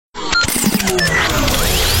The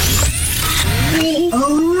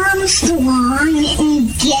Armstrong and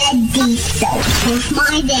Getty Show with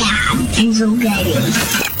my dad, Andrew Getty.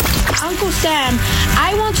 Uncle Sam,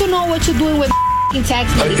 I want to know what you're doing with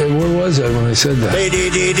text. Where was I when I said that? I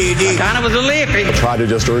kind of was a lippy. I try to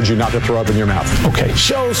just urge you not to throw up in your mouth. Okay.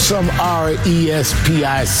 Show some RESPICT.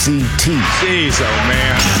 Jeez, oh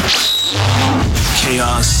man.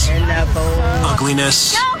 Chaos,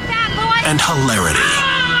 ugliness, and hilarity.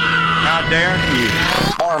 How dare you?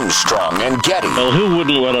 Armstrong and Getty. Well, who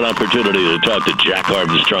wouldn't want an opportunity to talk to Jack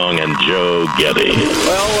Armstrong and Joe Getty?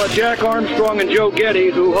 Well, Jack Armstrong and Joe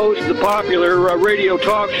Getty, who host the popular radio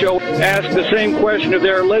talk show, asked the same question of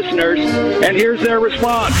their listeners, and here's their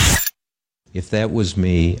response. If that was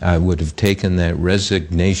me, I would have taken that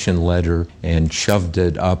resignation letter and shoved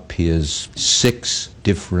it up his 6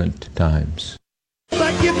 different times.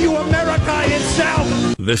 I give you America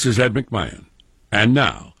itself. This is Ed McMahon. And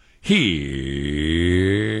now, here's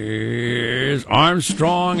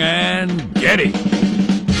Armstrong and Getty.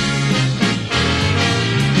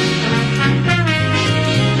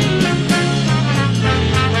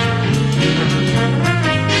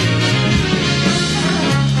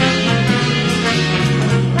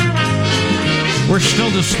 We're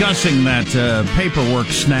still discussing that paperwork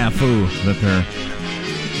snafu that they're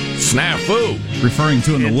referring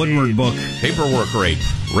to in the Woodward book. Paperwork rape.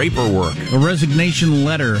 Raperwork. A resignation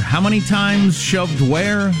letter. How many times shoved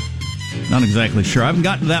where? Not exactly sure. I haven't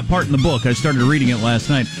gotten to that part in the book. I started reading it last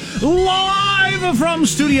night. Live from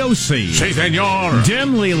Studio C. Si, senor.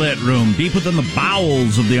 Dimly lit room, deep within the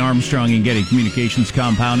bowels of the Armstrong and Getty Communications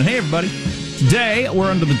compound. And hey, everybody. Today, we're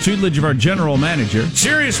under the tutelage of our general manager.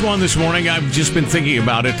 Serious one this morning. I've just been thinking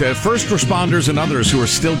about it. First responders and others who are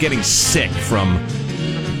still getting sick from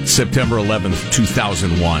September 11th,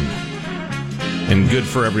 2001. And good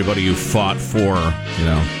for everybody who fought for,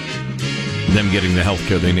 them getting the health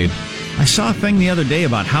care they need. I saw a thing the other day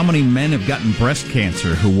about how many men have gotten breast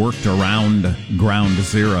cancer who worked around ground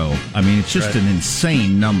zero. I mean, it's just an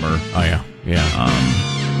insane number. Oh, yeah.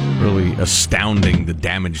 Yeah. Really astounding, the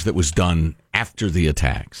damage that was done after the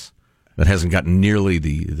attacks. That hasn't gotten nearly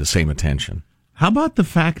the same attention. How about the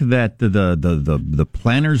fact that the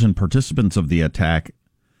planners and participants of the attack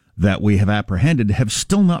that we have apprehended have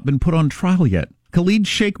still not been put on trial yet? Khalid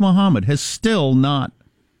Sheikh Mohammed has still not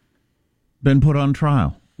been put on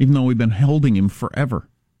trial, even though we've been holding him forever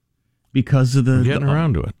because of We're getting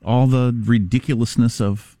around to it. All the ridiculousness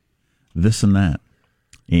of this and that.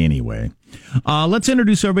 Anyway, let's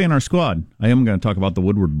introduce everybody in our squad. I am going to talk about the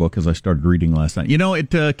Woodward book as I started reading last night.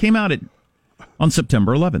 It came out on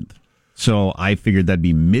September 11th. So I figured that'd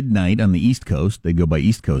be midnight on the East Coast. They'd go by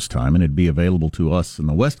East Coast time, and it'd be available to us on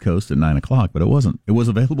the West Coast at 9 o'clock, but it wasn't. It was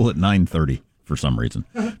available at 9:30 for some reason.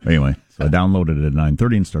 Anyway, so I downloaded it at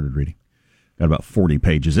 9:30 and started reading. Got about 40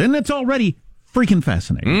 pages in. It's already freaking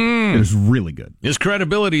fascinating. It is really good. His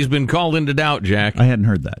credibility's been called into doubt, Jack. I hadn't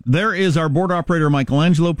heard that. There is our board operator,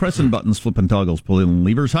 Michelangelo, pressing buttons, flipping toggles, pulling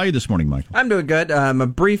levers. How are you this morning, Michael? I'm doing good. A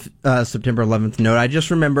brief September 11th note. I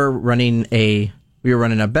just remember we were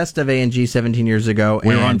running a Best of A&G 17 years ago.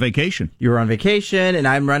 We were on vacation. You were on vacation, and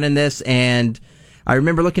I'm running this, and I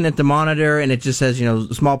remember looking at the monitor, and it just says,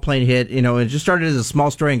 small plane hit. It just started as a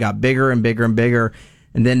small story and got bigger and bigger and bigger.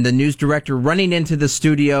 And then the news director running into the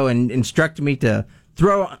studio and instructed me to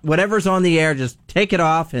throw whatever's on the air, just take it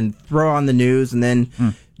off and throw on the news. And then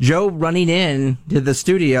Joe running in to the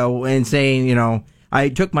studio and saying, I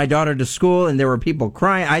took my daughter to school, and there were people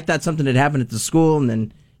crying. I thought something had happened at the school, and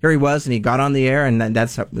then here he was, and he got on the air, and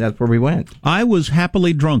that's where we went. I was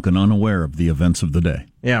happily drunk and unaware of the events of the day.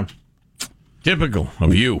 Yeah. Typical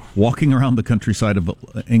of you. Walking around the countryside of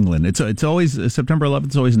England. It's always, September 11th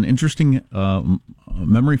is always an interesting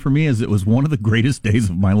memory for me, as it was one of the greatest days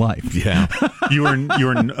of my life. Yeah. You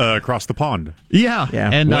were across the pond. Yeah.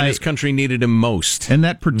 And when his country needed him most. And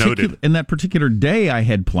that particular day I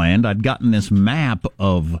had planned, I'd gotten this map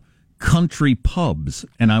of country pubs,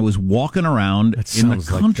 and I was walking around in the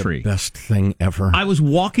country. Like the best thing ever. I was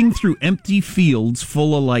walking through empty fields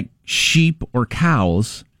full of sheep or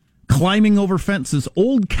cows, climbing over fences,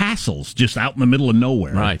 old castles just out in the middle of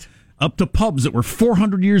nowhere. Right. Up to pubs that were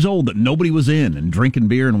 400 years old that nobody was in, and drinking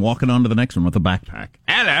beer and walking on to the next one with a backpack.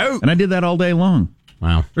 Hello. And I did that all day long.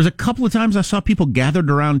 Wow. There's a couple of times I saw people gathered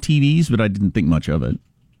around TVs, but I didn't think much of it.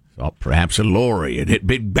 Oh, perhaps a lorry had hit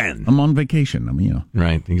Big Ben. I'm on vacation.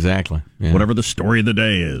 Right, exactly. Yeah. Whatever the story of the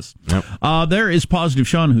day is. Yep. There is Positive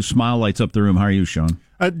Sean, whose smile lights up the room. How are you, Sean?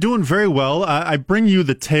 Doing very well. I bring you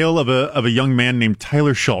the tale of a young man named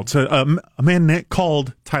Tyler Schultz, a man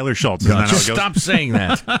called Tyler Schultz. Gotcha. Stop saying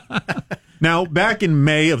that. Now, back in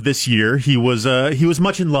May of this year, he was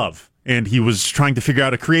much in love. and he was trying to figure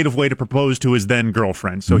out a creative way to propose to his then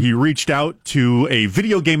girlfriend. So he reached out to a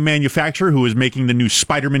video game manufacturer who was making the new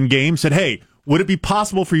Spider-Man game, said, hey, would it be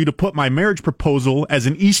possible for you to put my marriage proposal as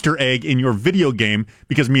an Easter egg in your video game?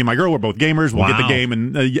 Because me and my girl, we're both gamers, we'll get the game,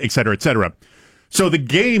 and et cetera, et cetera. So the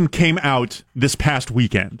game came out this past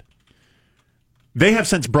weekend. They have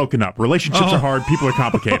since broken up. Relationships are hard. People are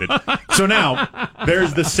complicated. So now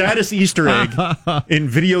there's the saddest Easter egg in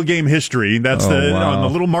video game history. That's on the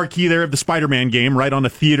little marquee there of the Spider-Man game, right on a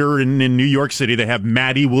theater in New York City. They have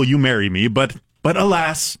Maddie, will you marry me? But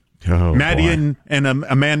alas, Maddie and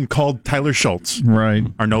a man called Tyler Schultz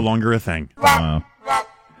are no longer a thing. Wow.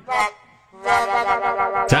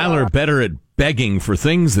 Tyler better at begging for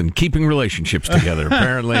things than keeping relationships together,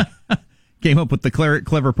 apparently. Came up with the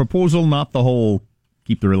clever proposal, not the whole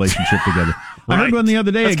keep the relationship together. I heard one the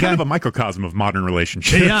other day. That's kind of a microcosm of modern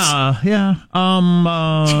relationships. Yeah.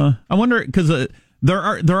 I wonder, because there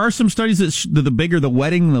are some studies that the bigger the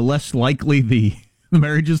wedding, the less likely the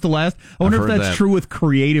marriage is to last. I wonder if that's true with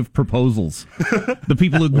creative proposals. The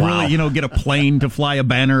people who really, get a plane to fly a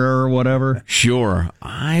banner or whatever. Sure.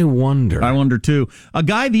 I wonder too. A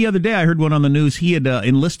guy the other day, I heard one on the news, he had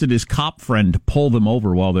enlisted his cop friend to pull them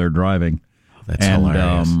over while they're driving. That's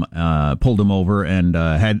hilarious. Pulled him over and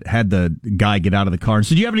had the guy get out of the car and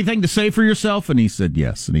said, do you have anything to say for yourself? And he said,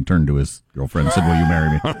 yes. And he turned to his girlfriend and said, will you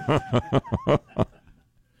marry me?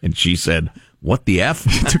 And she said, what the F?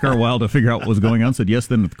 It took her a while to figure out what was going on. Said yes.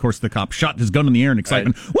 Then, of course, the cop shot his gun in the air in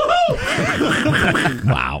excitement. Woohoo!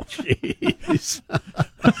 Wow. Jeez.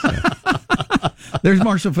 There's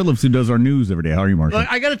Marshall Phillips, who does our news every day. How are you, Marshall?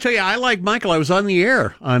 I got to tell you, I like Michael. I was on the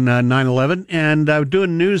air on 9/11 and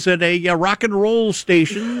doing news at a rock and roll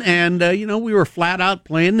station, and we were flat out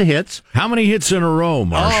playing the hits. How many hits in a row,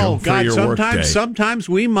 Marshall? Oh God! For your workday? Sometimes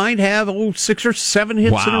we might have 6 or 7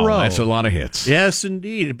 hits in a row. That's a lot of hits. Yes,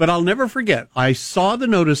 indeed. But I'll never forget. I saw the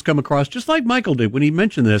notice come across just like Michael did when he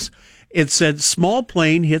mentioned this. It said small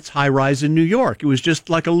plane hits high rise in New York. It was just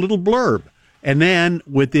like a little blurb, and then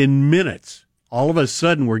within minutes, all of a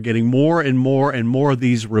sudden, we're getting more and more and more of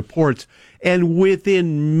these reports. And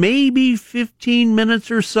within maybe 15 minutes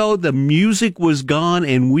or so, the music was gone,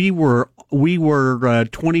 and we were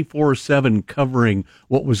 24/7 covering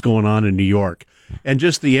what was going on in New York. And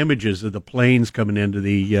just the images of the planes coming into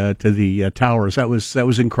the towers, that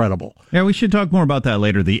was incredible. Yeah, we should talk more about that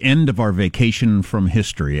later. The end of our vacation from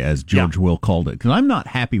history, as George Will called it. Because I'm not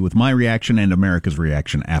happy with my reaction and America's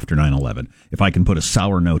reaction after 9/11, if I can put a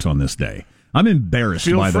sour note on this day. I'm embarrassed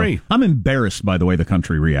I'm embarrassed by the way the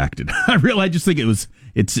country reacted. I just think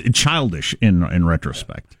it's childish in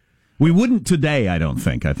retrospect. We wouldn't today, I don't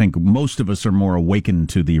think. I think most of us are more awakened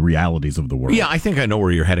to the realities of the world. Yeah, I think I know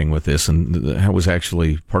where you're heading with this, and that was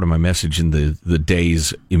actually part of my message in the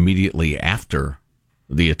days immediately after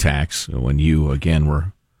the attacks, when you, again,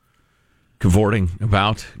 were cavorting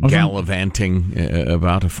about, gallivanting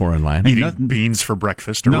about a foreign land. Eating beans for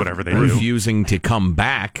breakfast or whatever they do. Refusing to come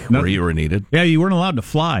back where you were needed. Yeah, you weren't allowed to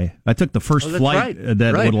fly. I took the first flight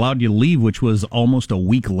that would allow you to leave, which was almost a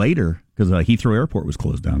week later, because Heathrow Airport was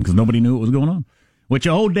closed down, because nobody knew what was going on. Which,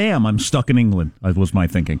 oh, damn, I'm stuck in England, was my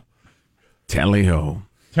thinking. Tally-ho.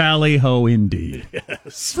 Tally-ho, indeed.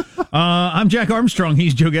 Yes. I'm Jack Armstrong.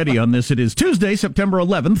 He's Joe Getty on this. It is Tuesday, September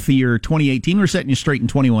 11th, the year 2018. We're setting you straight in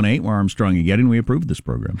 21.8. We're Armstrong and Getty, and we approve this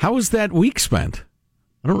program. How was that week spent?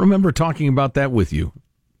 I don't remember talking about that with you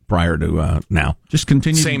prior to now. Just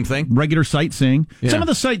continue. Same thing. Regular sightseeing. Yeah. Some of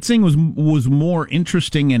the sightseeing was more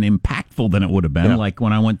interesting and impactful than it would have been. Yeah. Like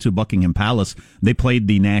when I went to Buckingham Palace, they played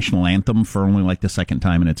the national anthem for only like the second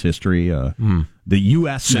time in its history. The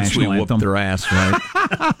U.S. Since national we anthem. Whooped their ass,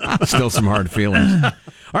 right? Still some hard feelings.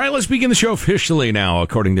 All right, let's begin the show officially now,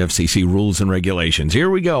 according to FCC rules and regulations. Here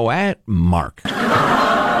we go at Mark.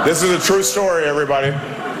 This is a true story, everybody.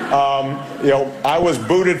 I was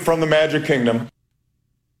booted from the Magic Kingdom.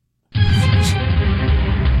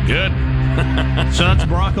 Good. So that's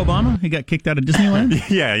Barack Obama? He got kicked out of Disneyland?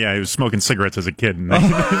 Yeah, he was smoking cigarettes as a kid, and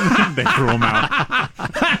they threw him out.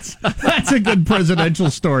 That's a good presidential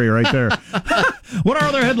story right there. What are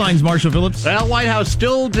other headlines, Marshall Phillips? Well, White House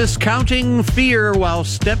still discounting fear while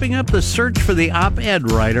stepping up the search for the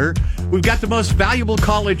op-ed writer. We've got the most valuable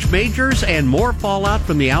college majors and more fallout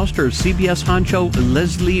from the ouster of CBS honcho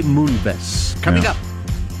Leslie Moonves. Coming up.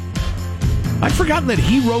 I'd forgotten that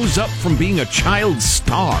he rose up from being a child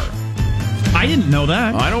star. I didn't know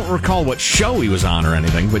that. I don't recall what show he was on or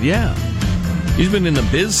anything, but yeah. He's been in the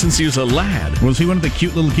biz since he was a lad. Was he one of the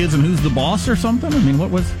cute little kids in Who's the Boss or something? I mean, what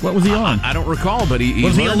was he on? I don't recall, but he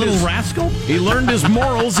was he a little rascal? He learned his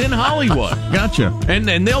morals in Hollywood. Gotcha.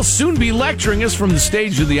 And they'll soon be lecturing us from the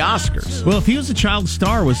stage of the Oscars. Well, if he was a child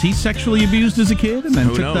star, was he sexually abused as a kid and then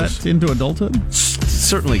Who took knows? that into adulthood?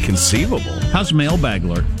 Certainly conceivable. How's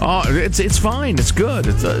Mailbagler? Oh, it's fine. It's good.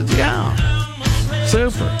 It's yeah,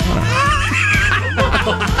 super.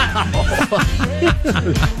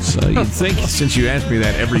 So you'd think, since you asked me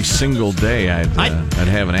that every single day, I'd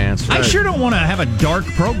have an answer. I sure don't want to have a dark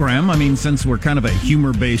program. I mean, since we're kind of a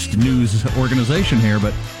humor-based news organization here,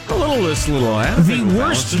 but the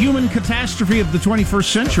worst human catastrophe of the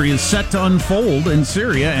 21st century is set to unfold in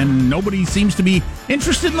Syria, and nobody seems to be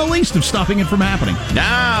interested in the least of stopping it from happening.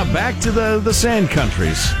 Back to the sand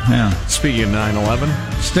countries. Yeah. Speaking of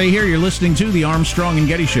 9/11. Stay here. You're listening to the Armstrong and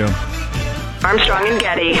Getty Show. Armstrong and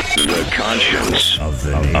Getty. The conscience of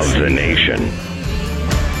the nation.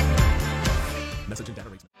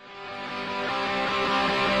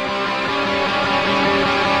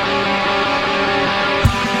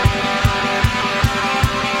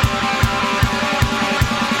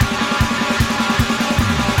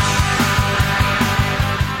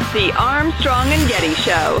 The Armstrong and Getty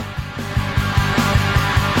Show.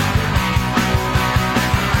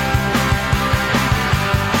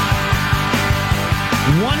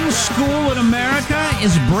 One school in America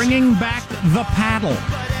is bringing back the paddle.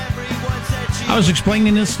 I was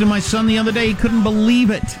explaining this to my son the other day. He couldn't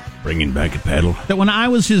believe it. Bringing back a paddle? That when I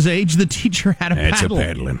was his age, the teacher had a paddle. That's a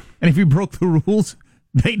paddling. And if you broke the rules,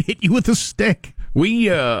 they'd hit you with a stick. We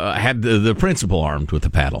had the principal armed with a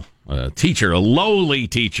paddle. A lowly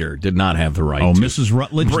teacher, did not have the right to Mrs.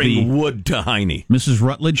 Rutledge, bring wood to Heine. Mrs.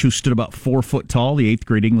 Rutledge, who stood about 4 foot tall, the 8th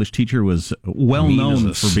grade English teacher, was well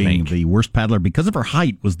known for being the worst paddler because of her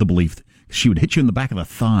height, was the belief. She would hit you in the back of the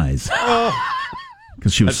thighs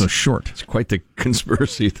because she was so short. It's quite the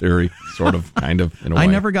conspiracy theory, sort of, kind of, in a way. I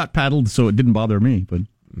never got paddled, so it didn't bother me. But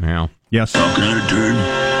now, yes. Walking out of turn,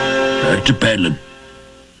 that's a paddling.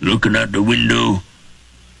 Looking out the window,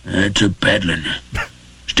 that's a paddling.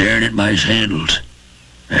 Staring at my sandals,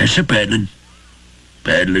 that's a paddling.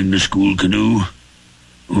 Paddling the school canoe,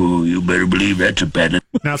 oh, you better believe that's a paddling.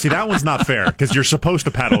 Now, see, that one's not fair, because you're supposed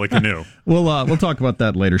to paddle a canoe. We'll talk about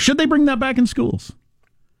that later. Should they bring that back in schools?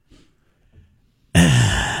 And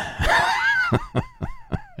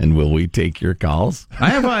will we take your calls?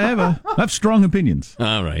 I have strong opinions.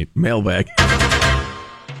 All right, mailbag.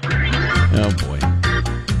 Oh, boy.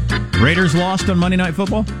 Raiders lost on Monday Night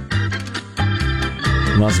Football?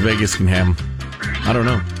 Las Vegas can have them. I don't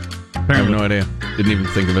know. I have no idea. Didn't even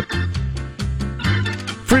think of it.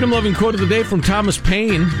 Freedom-loving quote of the day from Thomas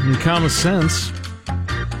Paine in Common Sense.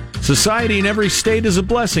 Society in every state is a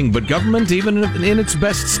blessing, but government, even in its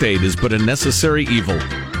best state, is but a necessary evil.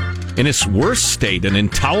 In its worst state, an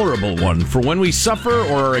intolerable one. For when we suffer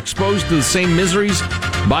or are exposed to the same miseries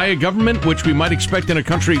by a government, which we might expect in a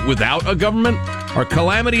country without a government, our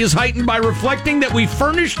calamity is heightened by reflecting that we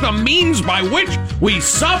furnish the means by which we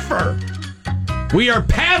suffer. We are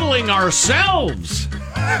paddling ourselves.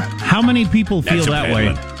 How many people feel that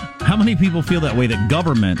way? How many people feel that way, that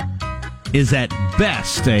government is at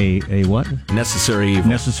best a what? Necessary evil.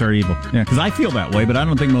 Necessary evil. Yeah, because I feel that way, but I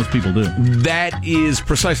don't think most people do. That is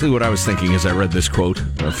precisely what I was thinking as I read this quote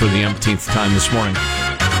for the umpteenth time this morning.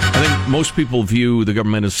 I think most people view the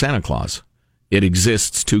government as Santa Claus. It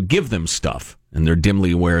exists to give them stuff, and they're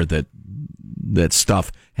dimly aware that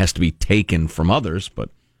stuff has to be taken from others. But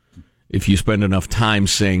if you spend enough time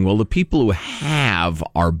saying, well, the people who have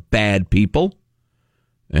are bad people,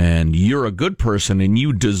 and you're a good person and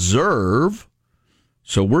you deserve,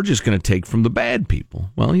 so we're just going to take from the bad people.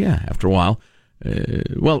 Well, yeah, after a while.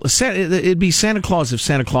 It'd be Santa Claus if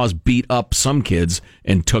Santa Claus beat up some kids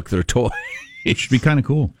and took their toys. It should be kind of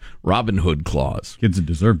cool. Robin Hood Claus. Kids that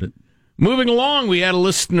deserved it. Moving along, we had a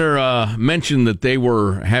listener mention that they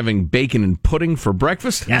were having bacon and pudding for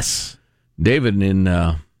breakfast. Yes. David in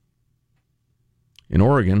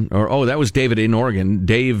Oregon, that was David in Oregon.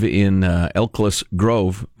 Dave in Elkless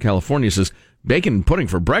Grove, California says, bacon and pudding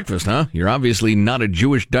for breakfast, huh? You're obviously not a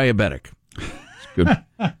Jewish diabetic. Good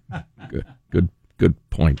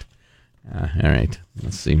point. All right,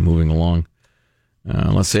 let's see, moving along.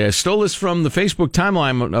 Let's see, I stole this from the Facebook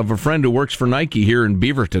timeline of a friend who works for Nike here in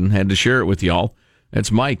Beaverton. Had to share it with y'all.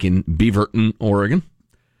 That's Mike in Beaverton, Oregon.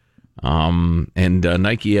 And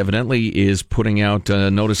Nike evidently is putting out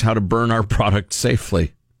notice how to burn our product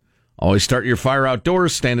safely. Always start your fire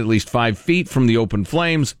outdoors, stand at least 5 feet from the open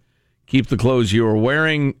flames, keep the clothes you are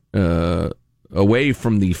wearing away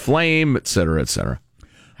from the flame, etc., etc.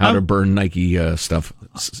 How to burn Nike stuff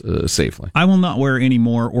safely. I will not wear any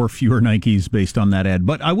more or fewer Nikes based on that ad.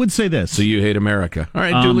 But I would say this. So you hate America. All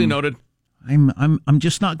right, duly noted. I'm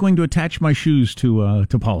just not going to attach my shoes to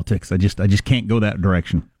politics. I just can't go that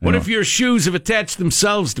direction. What if your shoes have attached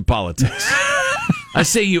themselves to politics? I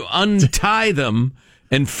say you untie them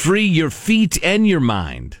and free your feet and your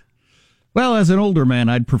mind. Well, as an older man,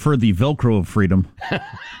 I'd prefer the Velcro of freedom.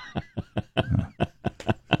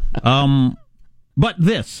 But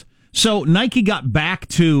this. So Nike got back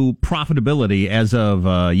to profitability as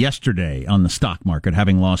of yesterday on the stock market,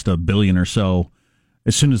 having lost $1 billion or so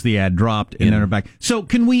as soon as the ad dropped, and then they're back. So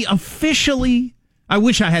can we officially, I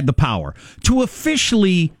wish I had the power, to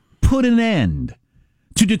officially put an end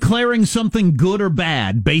to declaring something good or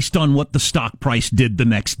bad based on what the stock price did the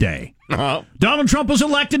next day? Donald Trump was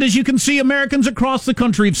elected. As you can see, Americans across the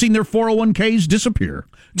country have seen their 401ks disappear.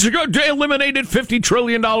 They eliminated $50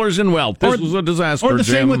 trillion in wealth. This was a disaster, Or the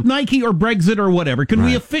Jim. same with Nike or Brexit or whatever. Can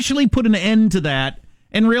we officially put an end to that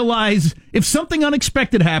and realize if something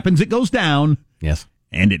unexpected happens, it goes down. Yes.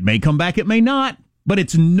 And it may come back, it may not. But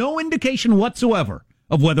it's no indication whatsoever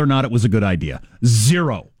of whether or not it was a good idea.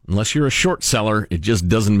 Zero. Unless you're a short seller, it just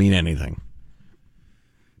doesn't mean anything.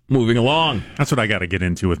 Moving along. That's what I got to get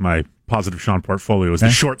into with my Positive Sean portfolio is the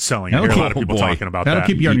short selling. I hear a lot of people talking about that. That'll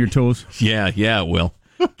keep you on your toes. Yeah, it will.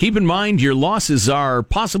 Keep in mind your losses are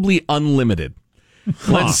possibly unlimited.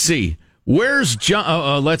 Let's see. Where's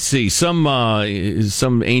John? Let's see. Some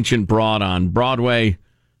ancient broad on Broadway,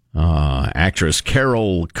 actress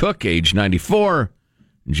Carol Cook, age 94,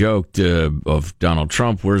 joked of Donald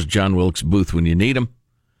Trump. Where's John Wilkes Booth when you need him?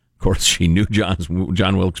 Of course, she knew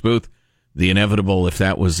John Wilkes Booth. The inevitable, if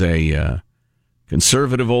that was a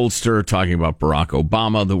conservative oldster talking about Barack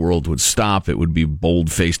Obama, the world would stop. It would be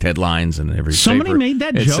bold-faced headlines in every Somebody paper, made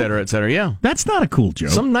that et joke? cetera, et cetera. Yeah. That's not a cool joke.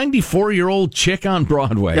 Some 94-year-old chick on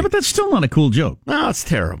Broadway. Yeah, but that's still not a cool joke. No, it's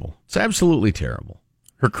terrible. It's absolutely terrible.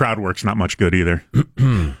 Her crowd work's not much good either.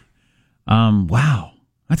 Wow.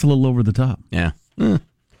 That's a little over the top. Yeah. Yeah,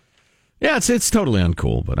 it's totally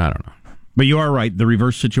uncool, but I don't know. But you are right. The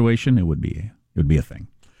reverse situation, it would be a thing.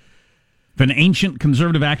 If an ancient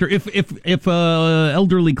conservative actor, if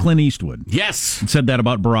elderly Clint Eastwood, yes, said that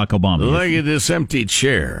about Barack Obama, look at this empty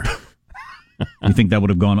chair. You think that would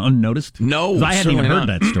have gone unnoticed? No, 'cause I hadn't even heard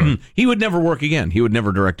that story. He would never work again. He would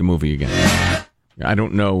never direct a movie again. I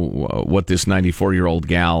don't know what this 94-year-old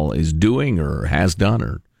gal is doing or has done,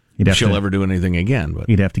 or if she'll ever do anything again. But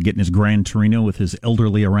he'd have to get in his Gran Torino with his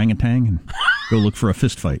elderly orangutan and go look for a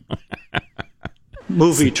fist fight.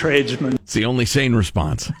 Movie tradesman. It's the only sane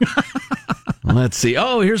response. Let's see.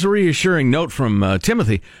 Oh, here's a reassuring note from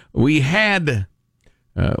Timothy. We had...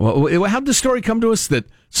 how'd the story come to us that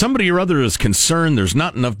somebody or other is concerned there's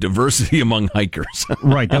not enough diversity among hikers?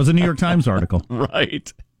 Right. That was a New York Times article.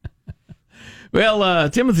 Right. Well,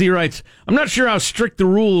 Timothy writes, I'm not sure how strict the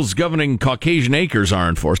rules governing Caucasian Acres are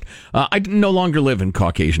enforced. I no longer live in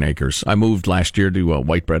Caucasian Acres. I moved last year to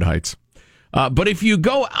White Bread Heights. But if you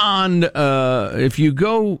go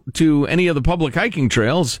to any of the public hiking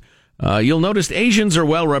trails, you'll notice Asians are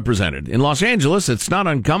well represented. In Los Angeles, it's not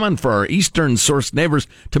uncommon for our Eastern-sourced neighbors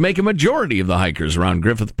to make a majority of the hikers around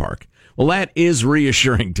Griffith Park. Well, that is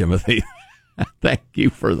reassuring, Timothy. Thank you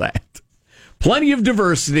for that. Plenty of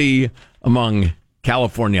diversity among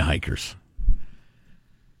California hikers.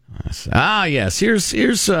 Yes.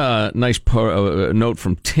 Here's a nice note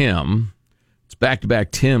from Tim. It's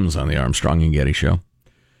back-to-back Tims on the Armstrong and Getty Show.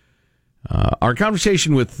 Our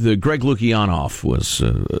conversation with Greg Lukianoff was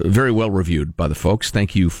very well reviewed by the folks.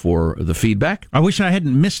 Thank you for the feedback. I wish I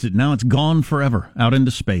hadn't missed it. Now it's gone forever, out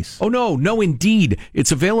into space. Oh, no, indeed.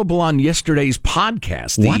 It's available on yesterday's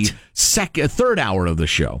podcast, the third hour of the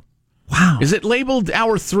show. Wow. Is it labeled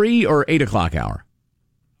hour 3 or 8 o'clock hour?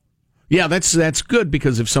 Yeah, that's good,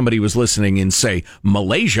 because if somebody was listening in, say,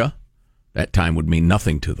 Malaysia, that time would mean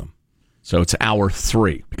nothing to them. So it's hour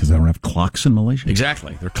 3. Because they don't have clocks in Malaysia?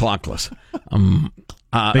 Exactly. They're clockless.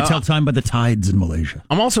 They tell time by the tides in Malaysia.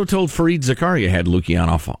 I'm also told Fareed Zakaria had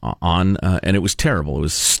Lukianoff on, and it was terrible. It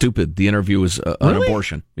was stupid. The interview was an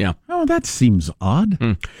abortion. Yeah. Oh, that seems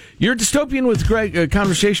odd. Your dystopian with Greg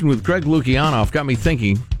conversation with Greg Lukianoff got me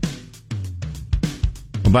thinking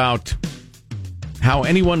about how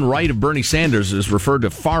anyone right of Bernie Sanders is referred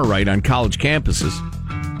to far right on college campuses.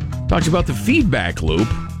 Talks about the feedback loop,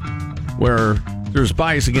 where there's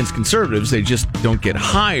bias against conservatives. They just don't get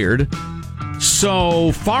hired.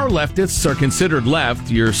 So far leftists are considered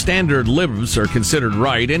left. Your standard libs are considered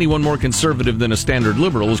right. Anyone more conservative than a standard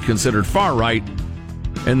liberal is considered far right.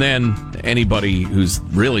 And then anybody who's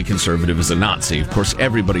really conservative is a Nazi. Of course,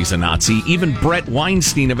 everybody's a Nazi. Even Brett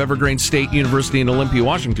Weinstein of Evergreen State University in Olympia,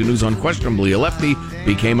 Washington, who's unquestionably a lefty,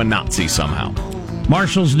 became a Nazi somehow.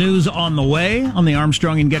 Marshall's news on the way on the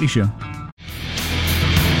Armstrong and Getty Show.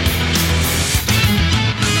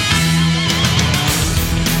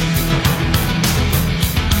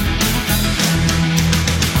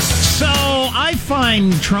 So I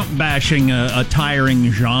find Trump bashing a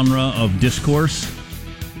tiring genre of discourse.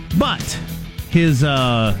 But his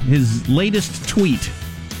latest tweet,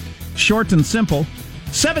 short and simple,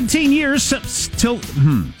 17 years till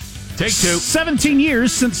Take two. 17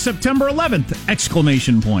 years since September 11th!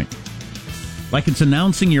 Exclamation point. Like it's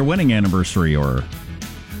announcing your wedding anniversary or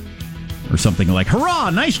something like, hurrah,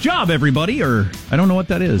 nice job, everybody, or I don't know what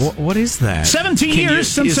that is. What is that? 17 years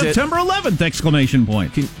since September 11th! Exclamation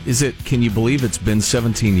point. Can you believe it's been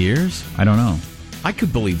 17 years? I don't know. I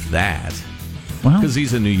could believe that. Well, because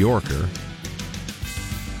he's a New Yorker.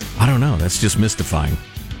 I don't know. That's just mystifying.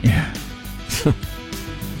 Yeah.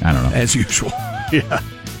 I don't know. As usual. Yeah.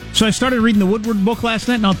 So I started reading the Woodward book last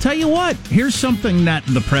night, and I'll tell you what. Here's something that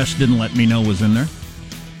the press didn't let me know was in there.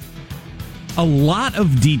 A lot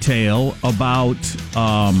of detail about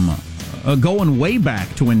going way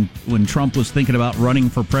back to when Trump was thinking about running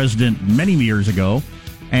for president many years ago.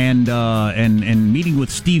 And meeting with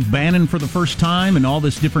Steve Bannon for the first time and all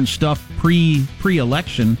this different stuff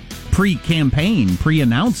pre-election, pre-campaign,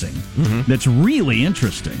 pre-announcing. Mm-hmm. That's really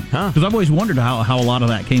interesting. Because I've always wondered how a lot of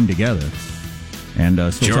that came together. And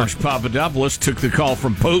George Papadopoulos took the call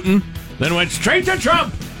from Putin, then went straight to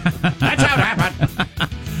Trump. That's how it happened.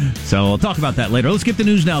 So we'll talk about that later. Let's get the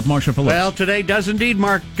news now with Marshall Phillips. Well, today does indeed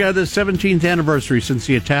mark the 17th anniversary since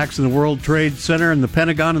the attacks in the World Trade Center and the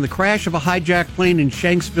Pentagon and the crash of a hijacked plane in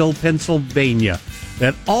Shanksville, Pennsylvania,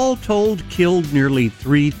 that all told killed nearly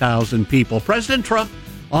 3,000 people. President Trump,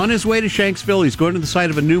 on his way to Shanksville, he's going to the site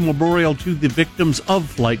of a new memorial to the victims of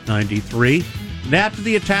Flight 93. And after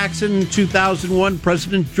the attacks in 2001,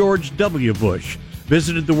 President George W. Bush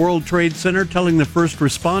visited the World Trade Center, telling the first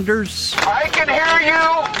responders, I can hear you,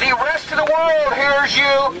 the rest of the world hears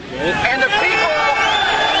you, and the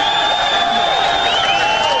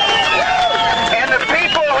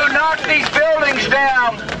people who knocked these buildings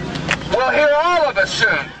down will hear all of us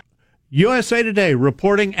soon. USA Today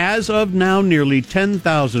reporting as of now nearly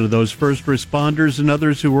 10,000 of those first responders and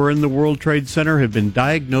others who were in the World Trade Center have been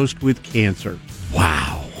diagnosed with cancer.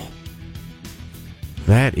 Wow.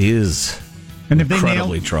 That is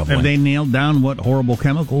incredibly troubling. Have they nailed down what horrible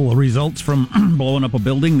chemical results from blowing up a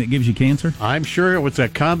building that gives you cancer? I'm sure it was a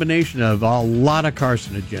combination of a lot of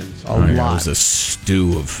carcinogens. A lot. It was a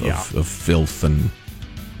stew of filth and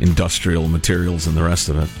industrial materials and the rest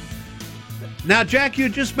of it. Now, Jack, you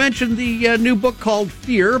just mentioned the new book called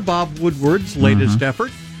Fear, Bob Woodward's latest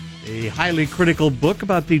effort. A highly critical book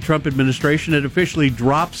about the Trump administration. It officially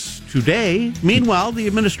drops today. Meanwhile, the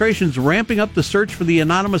administration's ramping up the search for the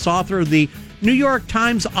anonymous author of the New York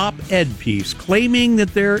Times op-ed piece, claiming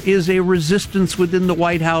that there is a resistance within the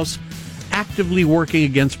White House actively working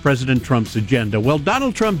against President Trump's agenda. Well,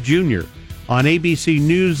 Donald Trump Jr. on ABC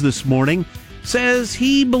News this morning says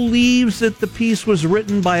he believes that the piece was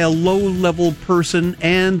written by a low-level person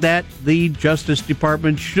and that the Justice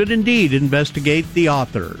Department should indeed investigate the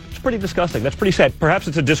author. It's pretty disgusting. That's pretty sad. Perhaps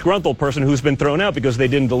it's a disgruntled person who's been thrown out because they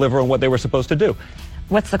didn't deliver on what they were supposed to do.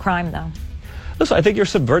 What's the crime, though? Listen, I think you're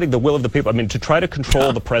subverting the will of the people. I mean, to try to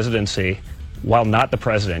control the presidency while not the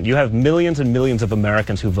president. You have millions and millions of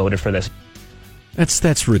Americans who voted for this.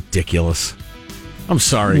 That's ridiculous. I'm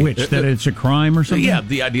sorry. Which, that it's a crime or something? Yeah,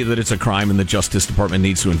 the idea that it's a crime and the Justice Department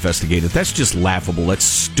needs to investigate it. That's just laughable. That's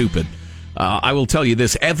stupid. I will tell you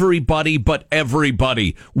this. Everybody but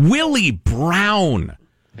everybody. Willie Brown,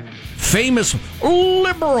 famous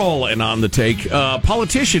liberal and on the take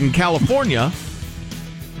politician in California,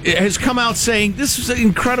 has come out saying this is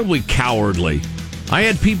incredibly cowardly. I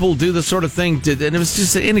had people do this sort of thing, and it was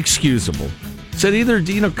just inexcusable. Said either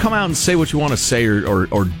come out and say what you want to say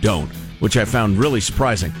or don't, which I found really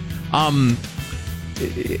surprising. But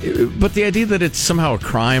the idea that it's somehow a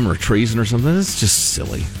crime or treason or something, is just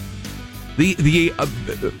silly. The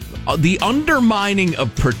undermining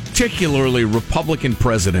of particularly Republican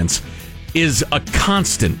presidents is a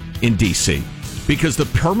constant in D.C. because the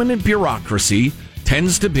permanent bureaucracy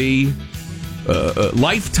tends to be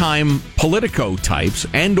lifetime Politico types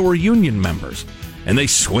and or union members, and they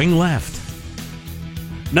swing left.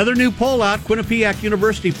 Another new poll out. Quinnipiac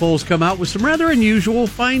University polls come out with some rather unusual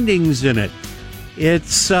findings in it.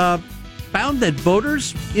 It's found that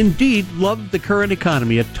voters indeed love the current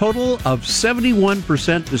economy. A total of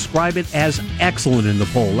 71% describe it as excellent in the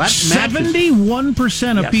poll. That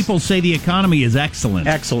 71% of people say the economy is excellent.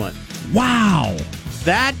 Excellent. Wow.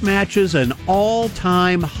 That matches an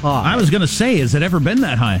all-time high. I was going to say, has it ever been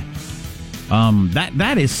that high?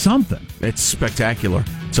 That is something. It's spectacular.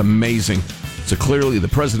 It's amazing. So clearly the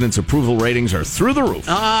president's approval ratings are through the roof.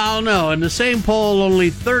 Oh, no. In the same poll, only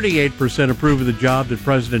 38% approve of the job that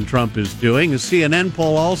President Trump is doing. A CNN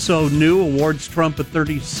poll, also new, awards Trump a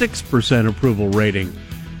 36% approval rating.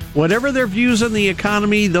 Whatever their views on the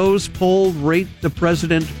economy, those polled rate the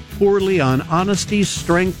president poorly on honesty,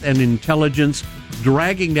 strength, and intelligence,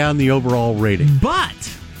 dragging down the overall rating.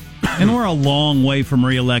 But, and we're a long way from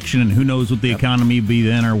re-election, and who knows what the economy will be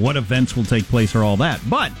then, or what events will take place, or all that.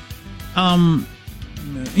 But,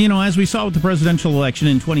 as we saw with the presidential election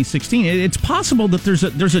in 2016, it's possible that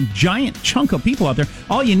there's a giant chunk of people out there.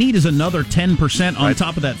 All you need is another 10% on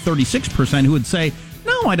top of that 36% who would say,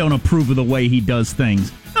 no, I don't approve of the way he does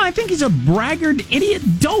things. No, I think he's a braggart, idiot,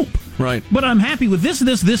 dope. Right. But I'm happy with this,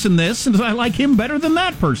 and I like him better than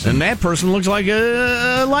that person. And that person looks like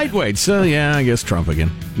a lightweight. So, yeah, I guess Trump again.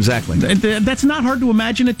 Exactly. That's not hard to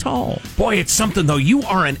imagine at all. Boy, it's something, though. You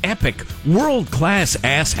are an epic, world-class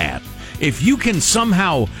asshat if you can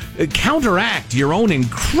somehow counteract your own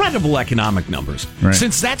incredible economic numbers. Right.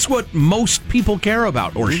 Since that's what most people care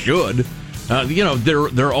about, or should.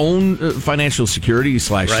 Their own financial security /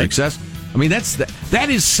 success. I mean, that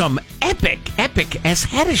is some epic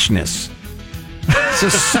asshatishness. It's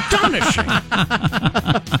astonishing.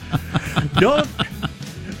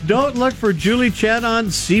 Don't look for Julie Chen on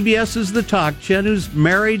CBS's The Talk. Chen, who's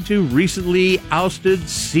married to recently ousted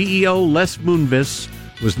CEO Les Moonves,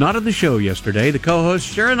 was not on the show yesterday. The co-host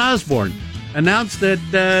Sharon Osbourne announced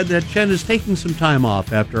that Chen is taking some time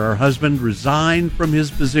off after her husband resigned from his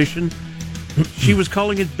position. She was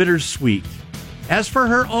calling it bittersweet. As for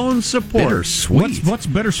her own support... Bittersweet? What's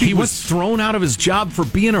bittersweet? He was thrown out of his job for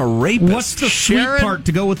being a rapist. What's the sweet part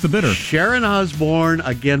to go with the bitter? Sharon Osbourne,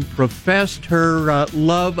 again, professed her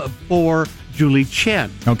love for Julie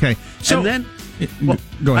Chen. Okay. So, and then...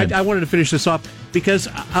 go ahead. I wanted to finish this off because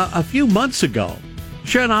a few months ago,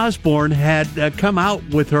 Sharon Osbourne had come out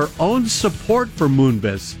with her own support for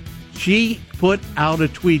Moonves. She put out a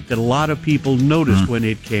tweet that a lot of people noticed when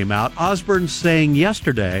it came out. Osbourne saying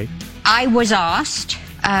yesterday... I was asked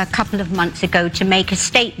a couple of months ago to make a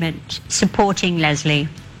statement supporting Leslie,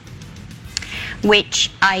 which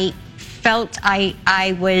I felt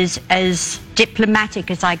I was as diplomatic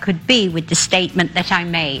as I could be with the statement that I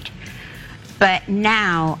made. But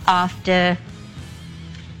now, after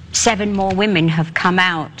 7 more women have come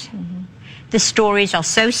out, the stories are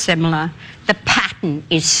so similar, the pattern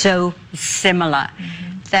is so similar.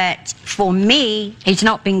 That for me, he's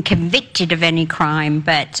not been convicted of any crime,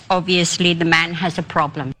 but obviously the man has a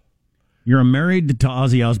problem. You're married to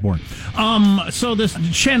Ozzy Osbourne. So this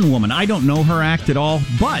Chen woman, I don't know her act at all,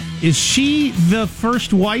 but is she the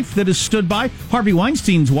first wife that has stood by? Harvey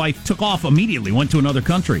Weinstein's wife took off immediately, went to another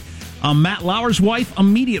country. Matt Lauer's wife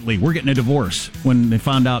immediately were getting a divorce when they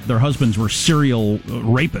found out their husbands were serial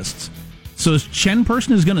rapists. So this Chen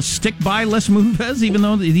person is going to stick by Les Moonves, even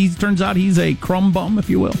though he turns out he's a crumb bum, if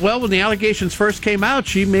you will. Well, when the allegations first came out,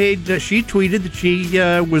 she tweeted that she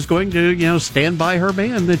was going to stand by her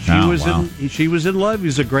man, that she was in love.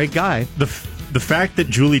 He's a great guy. The fact that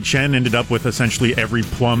Julie Chen ended up with essentially every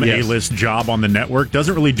plum A-list job on the network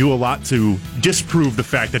doesn't really do a lot to disprove the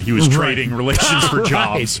fact that he was trading relations for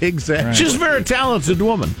jobs. Exactly. Right. She's a very talented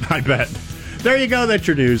woman, I bet. There you go. That's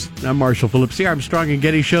your news. I'm Marshall Phillips, the Armstrong and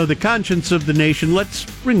Getty Show, the conscience of the nation. Let's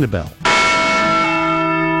ring the bell.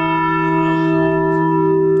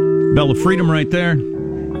 Bell of freedom right there.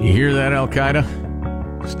 You hear that,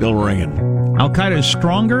 Al-Qaeda? Still ringing. Al-Qaeda is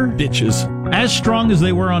stronger? Bitches. As strong as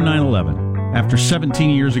they were on 9/11, after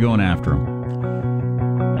 17 years ago and after them.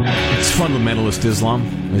 It's fundamentalist Islam,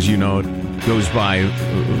 as you know. It goes by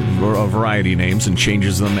a variety of names and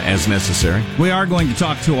changes them as necessary. We are going to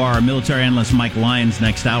talk to our military analyst Mike Lyons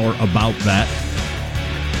next hour about that.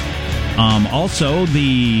 Also,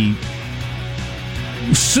 the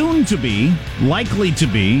likely to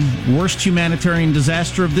be, worst humanitarian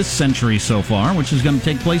disaster of this century so far, which is going to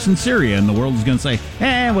take place in Syria, and the world is going to say,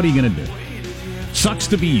 what are you going to do? Sucks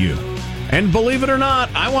to be you. And believe it or not,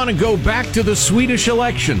 I want to go back to the Swedish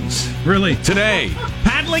elections. Really? Today.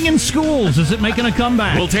 Paddling in schools, is it making a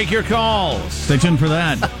comeback? We'll take your calls. Stay tuned for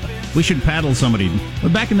that. We should paddle somebody.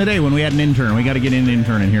 But back in the day when we had an intern, we got to get an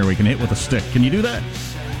intern in here we can hit with a stick. Can you do that?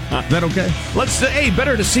 Is that okay?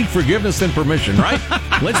 Better to seek forgiveness than permission, right?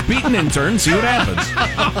 Let's beat an intern, see what happens.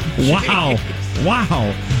 Wow.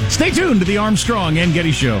 Wow. Stay tuned to the Armstrong and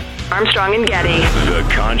Getty Show. Armstrong and Getty. The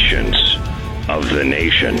conscience of the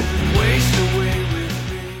nation.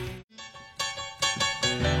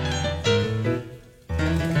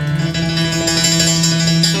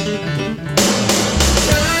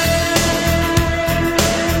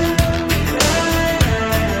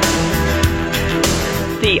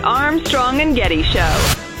 The Armstrong and Getty Show.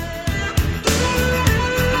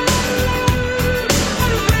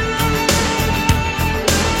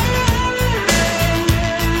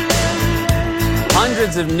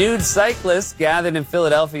 Hundreds of nude cyclists gathered in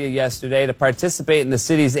Philadelphia yesterday to participate in the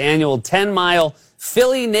city's annual 10-mile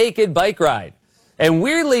Philly Naked bike ride. And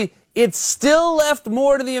weirdly, it still left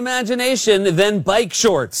more to the imagination than bike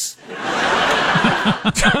shorts.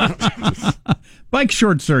 Bike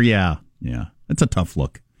shorts are, yeah. It's a tough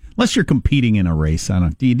look. Unless you're competing in a race. I don't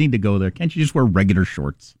know. Do you need to go there? Can't you just wear regular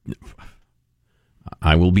shorts?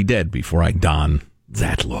 I will be dead before I don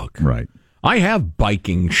that look. Right. I have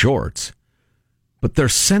biking shorts, but they're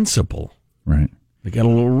sensible. Right. They got a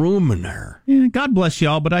little room in there. Yeah, God bless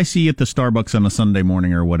y'all, but I see you at the Starbucks on a Sunday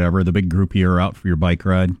morning or whatever, the big group you are out for your bike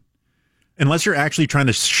ride. Unless you're actually trying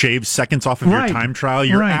to shave seconds off of your time trial,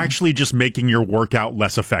 you're actually just making your workout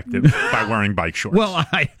less effective by wearing bike shorts. Well,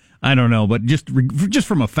 I don't know, but just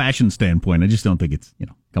from a fashion standpoint, I just don't think it's,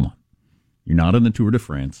 come on. You're not in the Tour de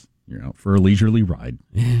France. You're out for a leisurely ride.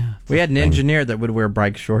 Yeah. We had an engineer that would wear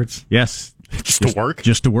bike shorts. Yes. Just to work?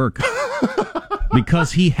 Just to work.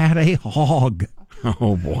 Because he had a hog.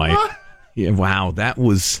 Oh, boy. Yeah, wow, that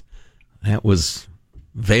was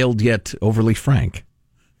veiled yet overly frank.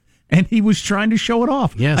 And he was trying to show it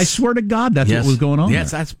off. Yes. I swear to God, that's what was going on.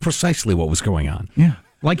 Yes, there. that's precisely what was going on. Yeah.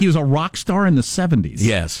 Like he was a rock star in the 70s.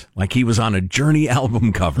 Yes, like he was on a Journey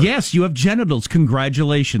album cover. Yes, you have genitals.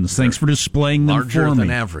 Congratulations. Thanks for displaying them Larger for me.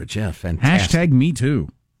 than average. Yeah, fantastic. Hashtag me too.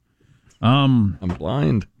 I'm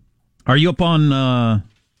blind. Are you up on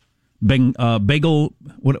Bagel?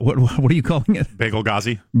 What are you calling it? Bagel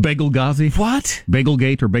Ghazi. Bagel Ghazi. What?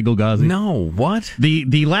 Bagelgate or Bagel Ghazi? No. What?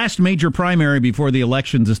 The last major primary before the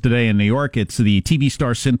elections is today in New York. It's the TV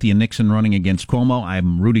star Cynthia Nixon running against Cuomo.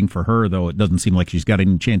 I'm rooting for her, though it doesn't seem like she's got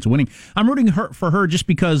any chance of winning. I'm rooting for her just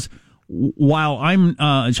because while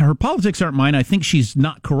her politics aren't mine, I think she's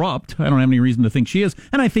not corrupt. I don't have any reason to think she is,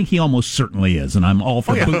 and I think he almost certainly is, and I'm all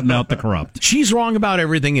for booting out the corrupt. She's wrong about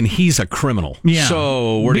everything, and he's a criminal. Yeah.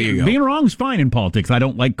 So where do you go? Being wrong is fine in politics. I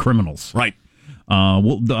don't like criminals. Right.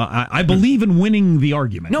 I believe in winning the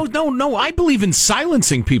argument. No. I believe in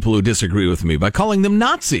silencing people who disagree with me by calling them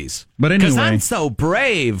Nazis. But anyway, because I'm so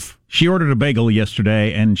brave. She ordered a bagel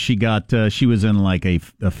yesterday, and she was in like a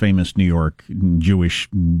famous New York Jewish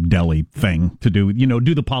deli thing to do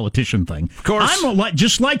the politician thing. Of course, I'm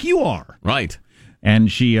just like you are. Right.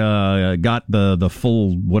 And she got the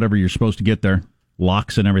full whatever you're supposed to get there.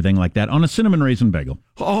 Lox and everything like that on a cinnamon raisin bagel.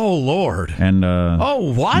 Oh, Lord. And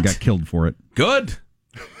what? Got killed for it. Good.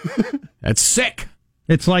 That's sick.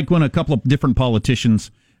 It's like when a couple of different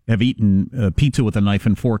politicians have eaten pizza with a knife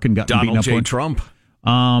and fork and gotten beaten up. Donald J. Trump.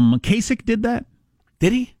 Kasich did that.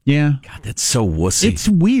 Did he? Yeah. God, that's so wussy. It's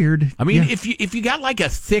weird. I mean, if you got like a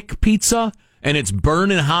thick pizza and it's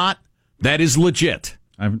burning hot, that is legit.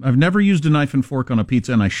 I've never used a knife and fork on a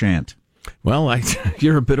pizza, and I shan't. Well,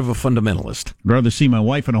 you're a bit of a fundamentalist. I'd rather see my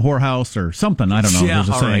wife in a whorehouse or something. I don't know. Yeah,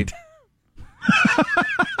 all right.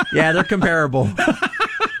 Yeah, they're comparable.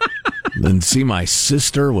 Then see my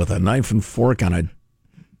sister with a knife and fork on a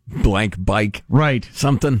blank bike. Right.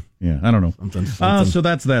 Something. Yeah, I don't know. Something. So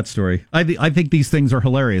that's that story. I think these things are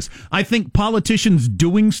hilarious. I think politicians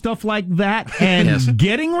doing stuff like that and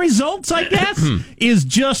getting results, I guess, is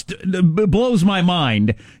just blows my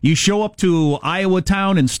mind. You show up to Iowa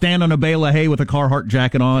town and stand on a bale of hay with a Carhartt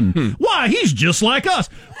jacket on. Why, he's just like us.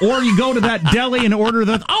 Or you go to that deli and order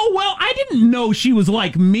that. Oh, well, I didn't know she was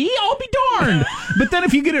like me. I'll be darned. But then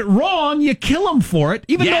if you get it wrong, you kill them for it,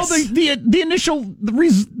 even though the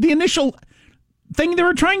initial thing they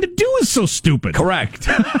were trying to do is so stupid. Correct.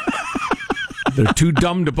 They're too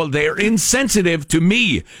dumb to. They're insensitive to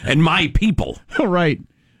me and my people. Right.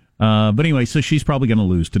 But anyway, so she's probably going to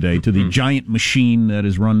lose today to the giant machine that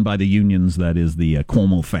is run by the unions. That is the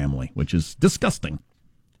Cuomo family, which is disgusting.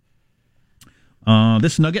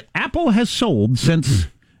 This nugget: Apple has sold since.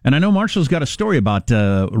 And I know Marshall's got a story about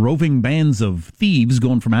roving bands of thieves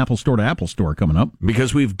going from Apple Store to Apple Store coming up.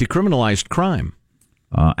 Because we've decriminalized crime.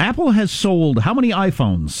 Apple has sold how many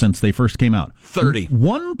iPhones since they first came out? 30.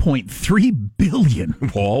 1.3 billion.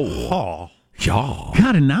 Whoa. Oh. Yeah.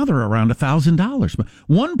 God, and now they're around $1,000. But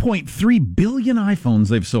 1.3 billion iPhones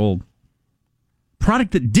they've sold.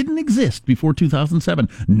 Product that didn't exist before 2007.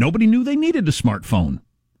 Nobody knew they needed a smartphone.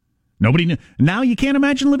 Nobody knew. Now you can't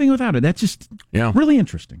imagine living without it. That's just really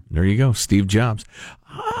interesting. There you go, Steve Jobs.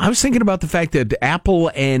 I was thinking about the fact that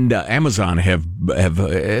Apple and Amazon have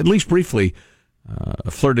at least briefly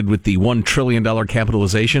flirted with the $1 trillion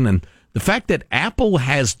capitalization, and the fact that Apple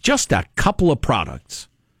has just a couple of products.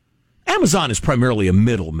 Amazon is primarily a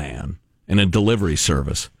middleman and a delivery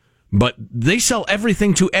service, but they sell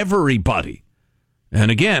everything to everybody. And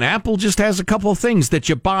again, Apple just has a couple of things that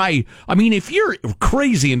you buy. I mean, if you're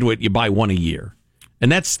crazy into it, you buy one a year.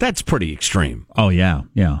 And that's pretty extreme. Oh, yeah.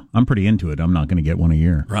 I'm pretty into it. I'm not going to get one a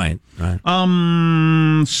year. Right.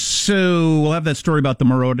 So we'll have that story about the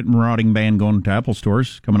marauding band going to Apple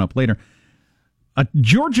stores coming up later. A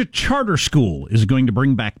Georgia charter school is going to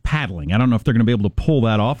bring back paddling. I don't know if they're going to be able to pull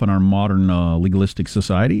that off in our modern legalistic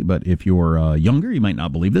society, but if you're younger, you might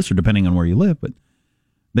not believe this, or depending on where you live, but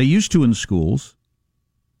they used to in schools,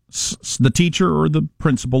 the teacher or the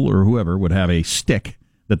principal or whoever would have a stick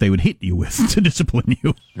that they would hit you with to discipline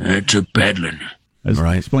you. That's a paddling. I was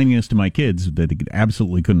explaining this to my kids, they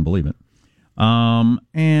absolutely couldn't believe it.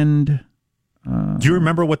 Do you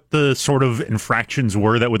remember what the sort of infractions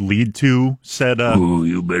were that would lead to said? Oh,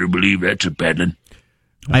 you better believe that's a paddling.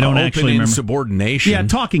 I don't actually remember. Insubordination. Yeah,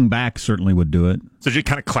 talking back certainly would do it. So just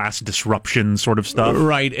kind of class disruption sort of stuff.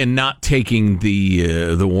 Right, and not taking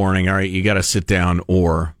the warning. All right, you got to sit down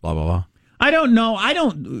or blah, blah, blah. I don't know.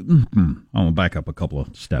 I'll back up a couple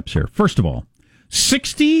of steps here. First of all,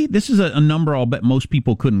 60, this is a number I'll bet most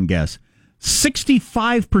people couldn't guess.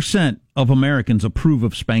 65% of Americans approve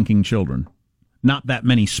of spanking children. Not that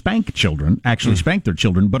many spank children actually spank their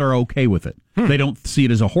children, but are okay with it. They don't see it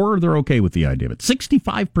as a horror. They're okay with the idea of it.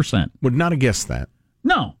 65%. Would not have guessed that.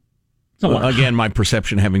 No. Well, again, my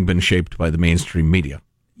perception having been shaped by the mainstream media.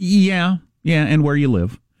 Yeah, and where you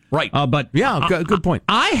live. Right. But good point.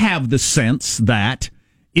 I have the sense that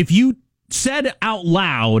if you said out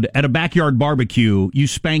loud at a backyard barbecue, you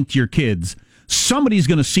spanked your kids, somebody's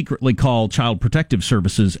going to secretly call Child Protective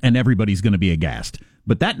Services and everybody's going to be aghast.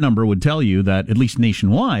 But that number would tell you that, at least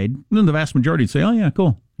nationwide, then the vast majority would say, oh, yeah,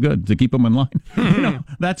 cool, good, to keep them in line.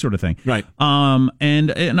 That sort of thing. Right.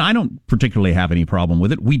 And I don't particularly have any problem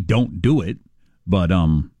with it. We don't do it. But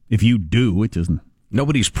if you do, it isn't.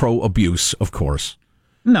 Nobody's pro-abuse, of course.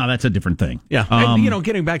 No, that's a different thing. Yeah. And,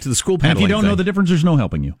 getting back to the school paddling if you don't know the difference, there's no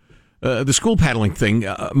helping you. The school paddling thing,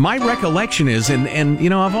 my recollection is, and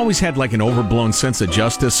I've always had like an overblown sense of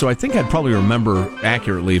justice, so I think I'd probably remember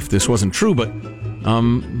accurately if this wasn't true, but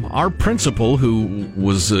our principal, who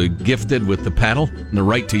was gifted with the paddle and the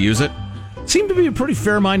right to use it, seemed to be a pretty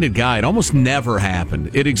fair-minded guy. It almost never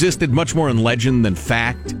happened. It existed much more in legend than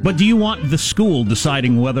fact. But do you want the school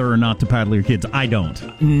deciding whether or not to paddle your kids? I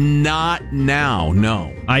don't. Not now,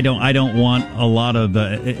 no. I don't want a lot of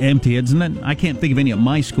empty heads. And then I can't think of any at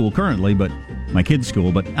my school currently, but my kids'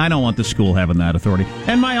 school, but I don't want the school having that authority.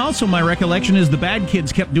 And my recollection is the bad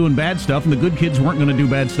kids kept doing bad stuff, and the good kids weren't going to do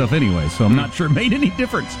bad stuff anyway, so I'm not sure it made any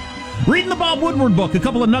difference. Reading the Bob Woodward book, a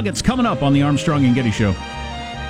couple of nuggets coming up on the Armstrong and Getty Show.